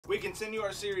We continue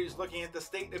our series looking at the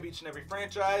state of each and every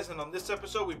franchise, and on this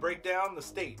episode we break down the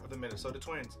state of the Minnesota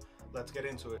Twins. Let's get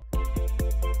into it.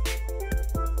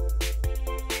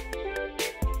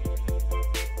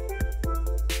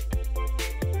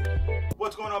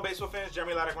 What's going on, baseball fans?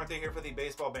 Jeremy Laracuente here for the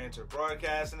Baseball Banter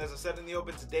Broadcast, and as I said in the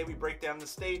open, today we break down the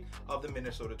state of the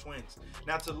Minnesota Twins.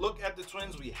 Now, to look at the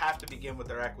Twins, we have to begin with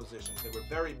their acquisitions. They were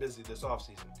very busy this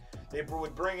offseason. They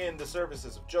would bring in the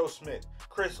services of Joe Smith,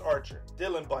 Chris Archer,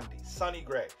 Dylan Bundy, Sonny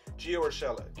Gray, Gio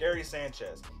Urshela, Gary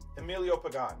Sanchez, Emilio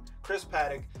Pagan, Chris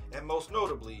Paddock, and most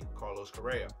notably, Carlos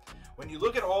Correa. When you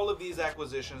look at all of these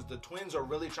acquisitions, the Twins are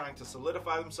really trying to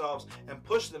solidify themselves and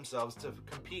push themselves to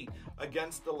compete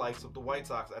against the likes of the White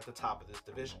Sox at the top of this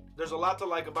division. There's a lot to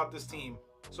like about this team.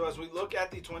 So as we look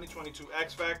at the 2022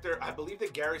 X Factor, I believe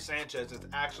that Gary Sanchez is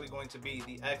actually going to be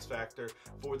the X Factor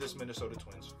for this Minnesota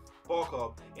Twins ball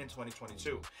club in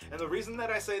 2022. And the reason that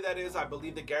I say that is I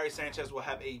believe that Gary Sanchez will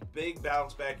have a big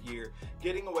bounce back year,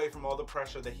 getting away from all the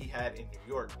pressure that he had in New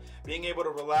York. Being able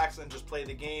to relax and just play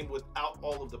the game without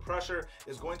all of the pressure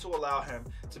is going to allow him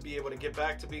to be able to get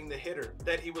back to being the hitter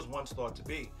that he was once thought to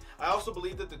be. I also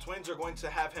believe that the Twins are going to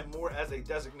have him more as a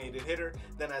designated hitter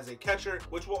than as a catcher,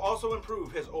 which will also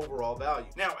improve his overall value.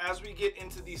 Now, as we get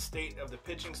into the state of the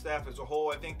pitching staff as a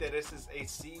whole, I think that this is a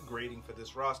C grading for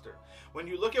this roster. When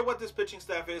you look at what this pitching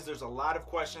staff is, there's a lot of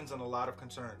questions and a lot of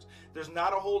concerns. There's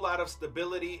not a whole lot of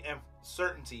stability and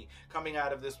certainty coming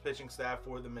out of this pitching staff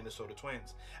for the Minnesota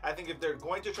Twins. I think if they're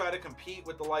going to try to compete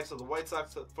with the likes of the White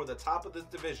Sox for the top of this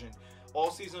division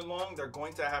all season long, they're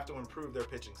going to have to improve their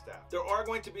pitching staff. There are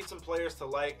going to be some players to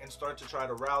like and start to try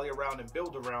to rally around and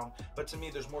build around, but to me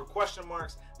there's more question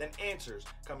marks than answers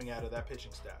coming out of that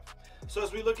pitching staff. So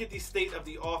as we look at the state of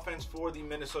the offense for the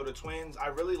Minnesota Twins, I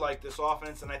really like this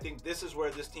offense, and I think this is where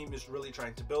this team is really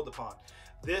trying to build upon.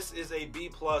 This is a B+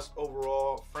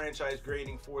 overall franchise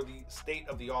grading for the state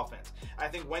of the offense. I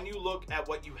think when you look at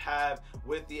what you have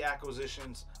with the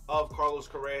acquisitions of Carlos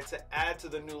Correa to add to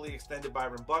the newly extended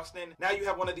Byron Buxton, now you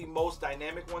have one of the most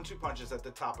dynamic 1-2 punches at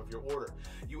the top of your order.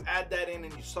 You add that in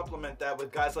and you supplement that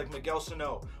with guys like Miguel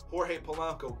Sano, Jorge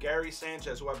Polanco, Gary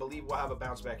Sanchez, who I believe will have a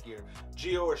bounce back year,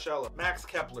 Gio Urshela, Max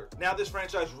Kepler. Now this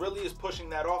franchise really is pushing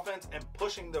that offense and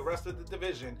pushing the rest of the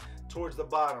division towards the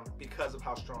bottom because of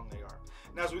how strong they are.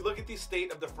 Now, as we look at the state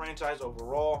of the franchise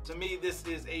overall, to me, this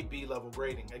is a B-level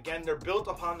grading. Again, they're built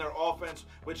upon their offense,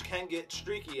 which can get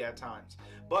streaky at times.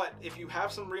 But if you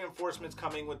have some reinforcements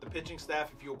coming with the pitching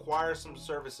staff, if you acquire some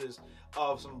services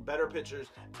of some better pitchers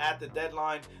at the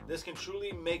deadline, this can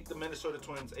truly make the Minnesota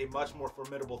Twins a much more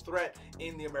formidable threat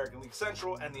in the American League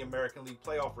Central and the American League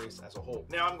playoff race as a whole.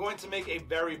 Now, I'm going to make a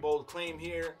very bold claim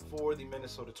here for the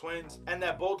Minnesota Twins, and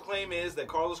that bold claim is that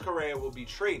Carlos Correa will be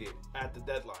traded at the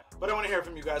deadline. But I want to hear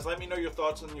from you guys. Let me know your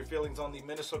thoughts and your feelings on the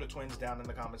Minnesota Twins down in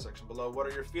the comment section below. What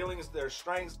are your feelings, their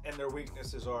strengths, and their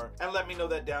weaknesses are? And let me know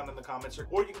that down in the comments.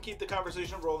 Or you can keep the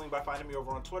conversation rolling by finding me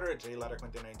over on Twitter at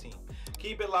JLaracuente19.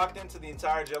 Keep it locked into the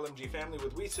entire JLMG family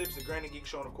with We Sips, the Granny Geek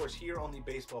Show, and of course here on the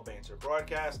Baseball Banter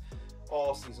Broadcast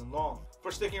all season long.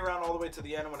 For sticking around all the way to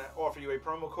the end, I'm going to offer you a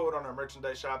promo code on our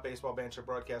merchandise shop,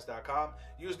 baseballbanterbroadcast.com.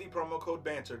 Use the promo code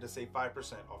BANTER to save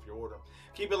 5% off your order.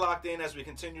 Keep it locked in as we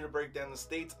continue to break down the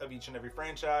states of each and every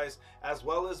franchise, as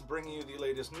well as bringing you the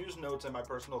latest news, notes, and my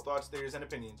personal thoughts, theories, and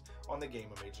opinions on the game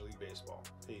of Major League Baseball.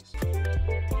 Peace.